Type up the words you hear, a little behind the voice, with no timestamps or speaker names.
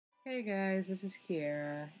Hey guys, this is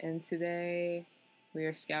Kierra, and today we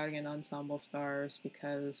are scouting an Ensemble stars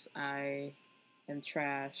because I am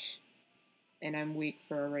trash and I'm weak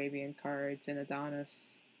for Arabian cards, and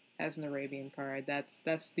Adonis has an Arabian card.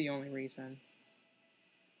 That's the only reason.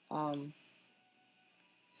 Um,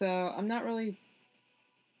 so I'm not really.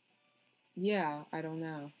 Yeah, I don't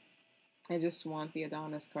know. I just want the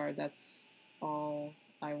Adonis card. That's all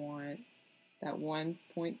I want. That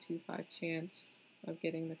 1.25 chance of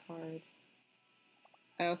getting the card.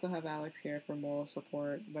 I also have Alex here for moral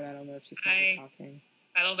support, but I don't know if she's going to be talking.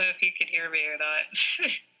 I don't know if you can hear me or not.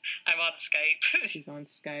 I'm on Skype. She's on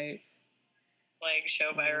Skype. Playing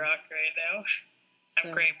Show by Rock right now. So.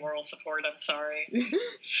 I'm great moral support, I'm sorry.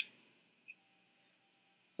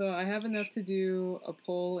 So I have enough to do a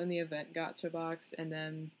poll in the event gacha box, and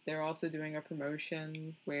then they're also doing a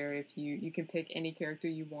promotion where if you can pick any character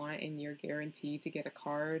you want and you're guaranteed to get a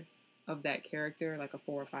card of that character, like a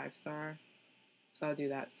 4 or 5 star. So I'll do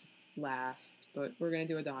that last, but we're going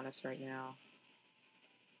to do Adonis right now.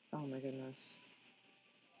 Oh my goodness.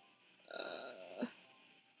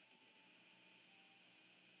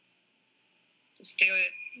 Just do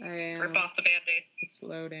it. I am. Rip off the band-aid. It's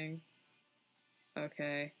loading.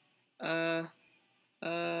 Okay. Oh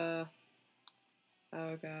god.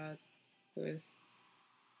 Who is...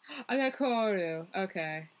 I got Koru.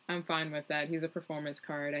 Okay. I'm fine with that. He's a performance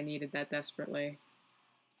card. I needed that desperately.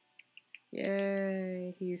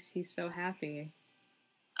 Yay. He's so happy.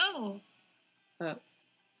 Oh.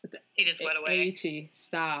 He just went away. Aichi,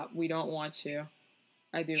 stop. We don't want you.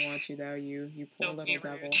 I do want you though, you poor Don't little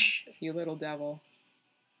devil. You little devil.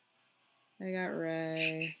 I got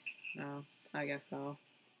Ray. No, I guess I'll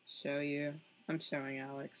show you. I'm showing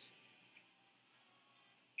Alex.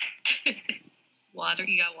 Water,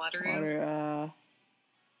 you got Wateru? Water,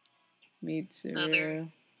 Mitsuru. Another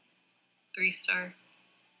 3-star.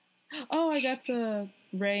 Oh, I got the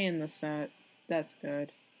Ray in the set. That's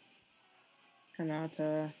good.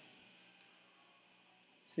 Kanata.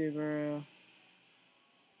 Subaru.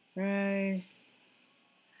 Ray.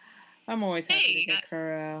 I'm always happy to get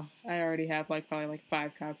Kuro. I already have probably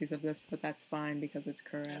 5 copies of this, but that's fine because it's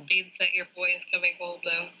Kuro. That means that your boy is coming home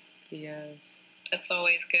though. He is. That's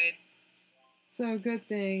always good. So good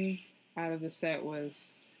thing out of the set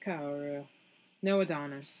was Kaoru. No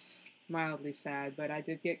Adonis. Mildly sad, but I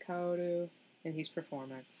did get Kaoru and he's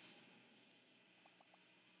performance.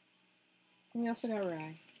 And we also got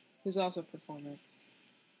Rai, who's also performance.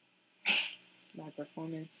 My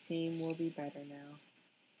performance team will be better now.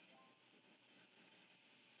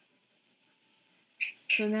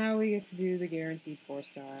 So now we get to do the guaranteed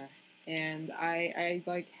 4-star. And I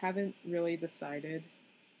haven't really decided.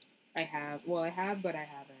 I have, but I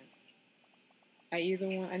haven't. I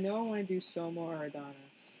know I want to do Soma or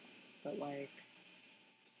Adonis, but do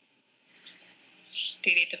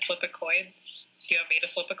you need to flip a coin? Do you want me to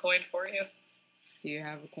flip a coin for you? Do you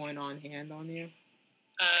have a coin on hand on you?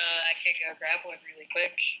 I can go grab one really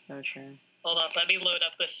quick. Okay. Hold on, let me load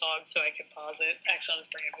up this song so I can pause it. Actually, I'll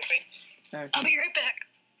just bring it with me. Okay. I'll be right back.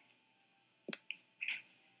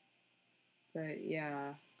 But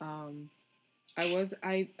yeah,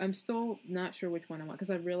 I'm still not sure which one I want because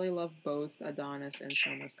I really love both Adonis and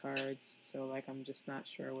Soma's cards. So I'm just not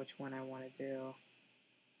sure which one I want to do.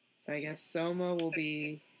 So I guess Soma will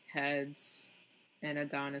be heads, and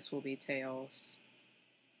Adonis will be tails.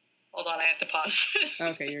 Hold on, I have to pause.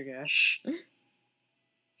 Okay, you're good.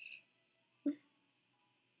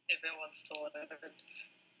 If it wants to load.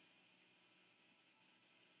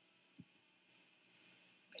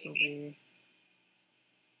 This will be.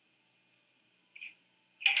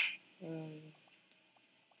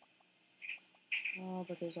 Oh,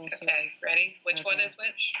 but there's also. Okay, ready? Which one is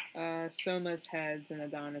which? Soma's heads and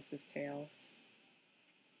Adonis's tails.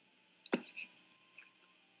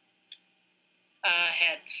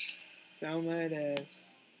 Heads. Soma it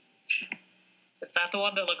is. Is that the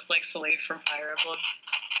one that looks like Salif from Fire Emblem?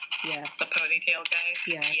 Yes. The ponytail guy?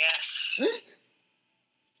 Yes.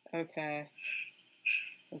 Okay.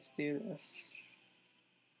 Let's do this.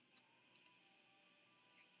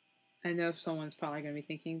 I know someone's probably going to be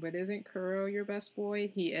thinking, but isn't Kuro your best boy?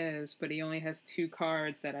 He is, but he only has 2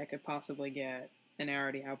 cards that I could possibly get, and I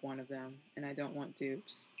already have one of them, and I don't want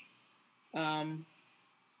dupes. Oh.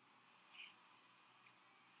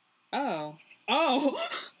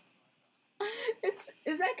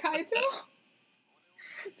 Is that Kaito?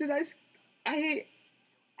 Did I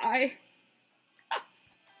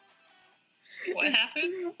What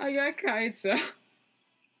happened? I got Kaito.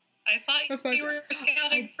 I thought you were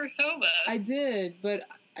scouting for Soma. I did, but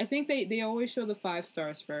I think they always show the 5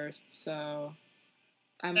 stars first, so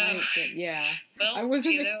I might, but yeah. Well, I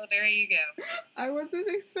wasn't there you go. I wasn't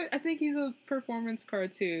I think he's a performance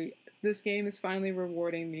card too. This game is finally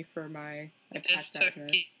rewarding me for my It just took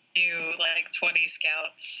you like 20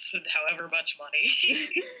 scouts and however much money.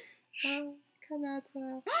 Oh,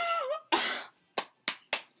 Kanata.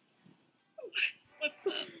 What's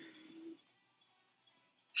up?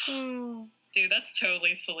 Oh. Dude, that's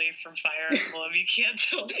totally Salif from Fire Emblem. You can't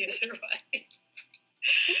tell me otherwise.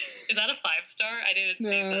 Is that a 5-star? I didn't see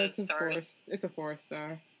the it's stars. It's a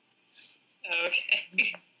 4-star.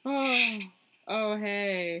 Okay. Oh,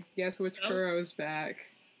 hey. Guess which Kuro's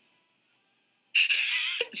back.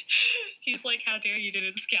 He's like, how dare you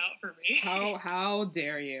didn't scout for me? How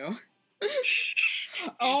dare you?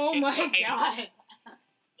 Oh my god.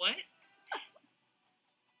 What?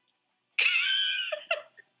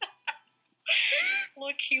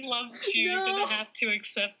 Look, he loved you. No. You're gonna have to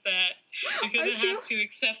accept that. You're gonna have to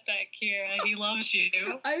accept that, Kierra. He loves you.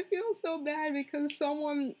 I feel so bad because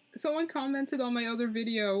someone commented on my other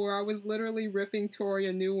video where I was literally ripping Tori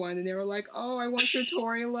a new one, and they were like, "Oh, I want your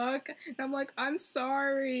Tori look," and I'm like, "I'm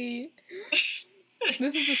sorry.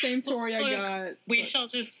 This is the same Tori I got." We shall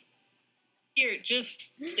just. Here,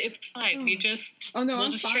 it's fine. We just we'll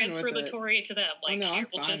just transfer the Tori to them. Like,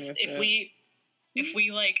 if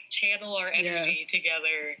we like channel our energy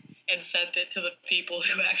together and send it to the people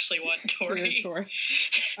who actually want Tori.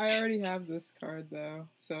 I already have this card though,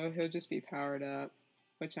 so he'll just be powered up,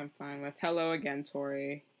 which I'm fine with. Hello again,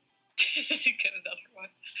 Tori. Get another one.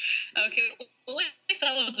 Okay, well, at least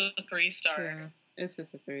that was a 3-star. Yeah, it's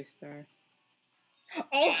just a 3-star.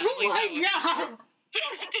 Oh my god!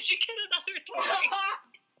 Did you get another Tori?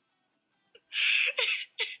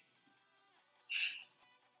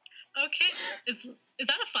 Okay, is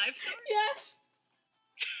that a 5-star? Yes.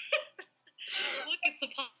 Look, it's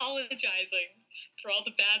apologizing for all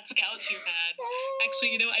the bad scouts you had.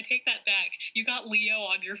 Actually, I take that back. You got Leo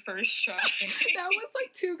on your first try. That was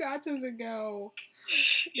like 2 gachas ago.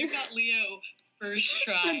 You got Leo first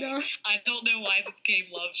try. I don't know why this game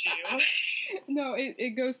loves you. No,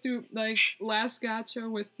 it goes through, like, last gacha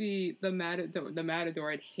with the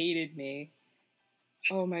Matador. It hated me.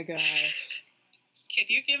 Oh my gosh. Can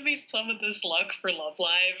you give me some of this luck for Love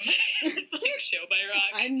Live? Like Show by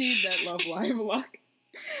Rock. I need that Love Live luck.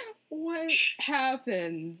 What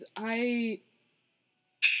happened? I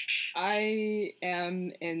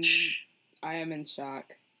am in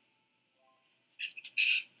shock.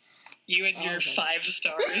 You and your 5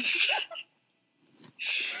 stars.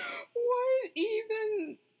 What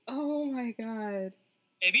even? Oh my god.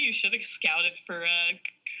 Maybe you should have scouted for,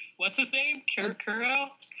 what's his name? Kuro?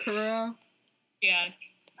 Kuro? Yeah.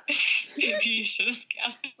 Maybe you should have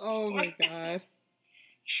scouted. Oh my god.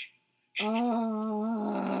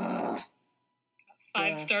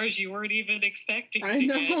 5 stars you weren't even expecting. I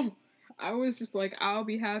know. I was just like, I'll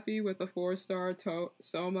be happy with a 4-star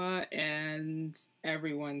Soma, and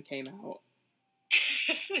everyone came out.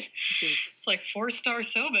 It's like 4-star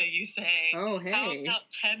Soma, you say. Oh, hey. How about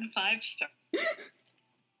 10 5-stars?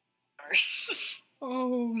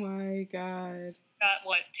 Oh my god. Got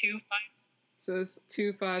what, 2 5? So it's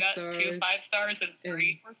 2 5-stars. 2 5-stars and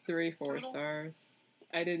 3 3 4-stars.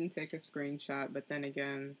 I didn't take a screenshot, but then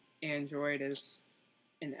again, Android is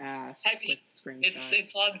an ass with screenshots.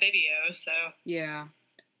 It's on video, so yeah.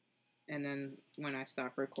 And then when I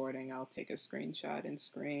stop recording, I'll take a screenshot and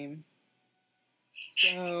scream.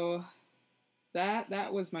 So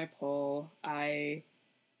that was my poll. I'm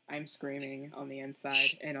screaming on the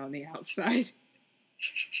inside and on the outside.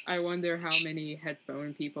 I wonder how many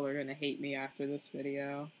headphone people are gonna hate me after this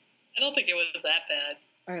video. I don't think it was that bad.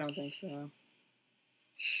 I don't think so.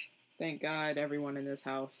 Thank God everyone in this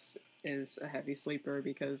house is a heavy sleeper,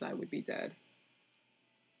 because I would be dead.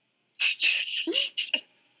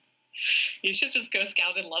 You should just go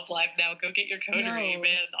scout in Love Live now. Go get your coterie,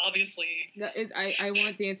 man. Obviously. I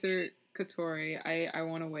want Dancer Kotori. I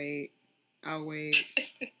want to wait. I'll wait.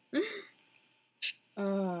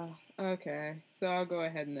 Okay. So I'll go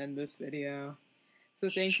ahead and end this video. So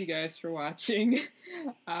thank you guys for watching.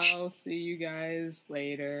 I'll see you guys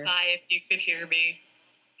later. Bye, if you could hear me.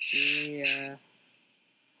 Yeah.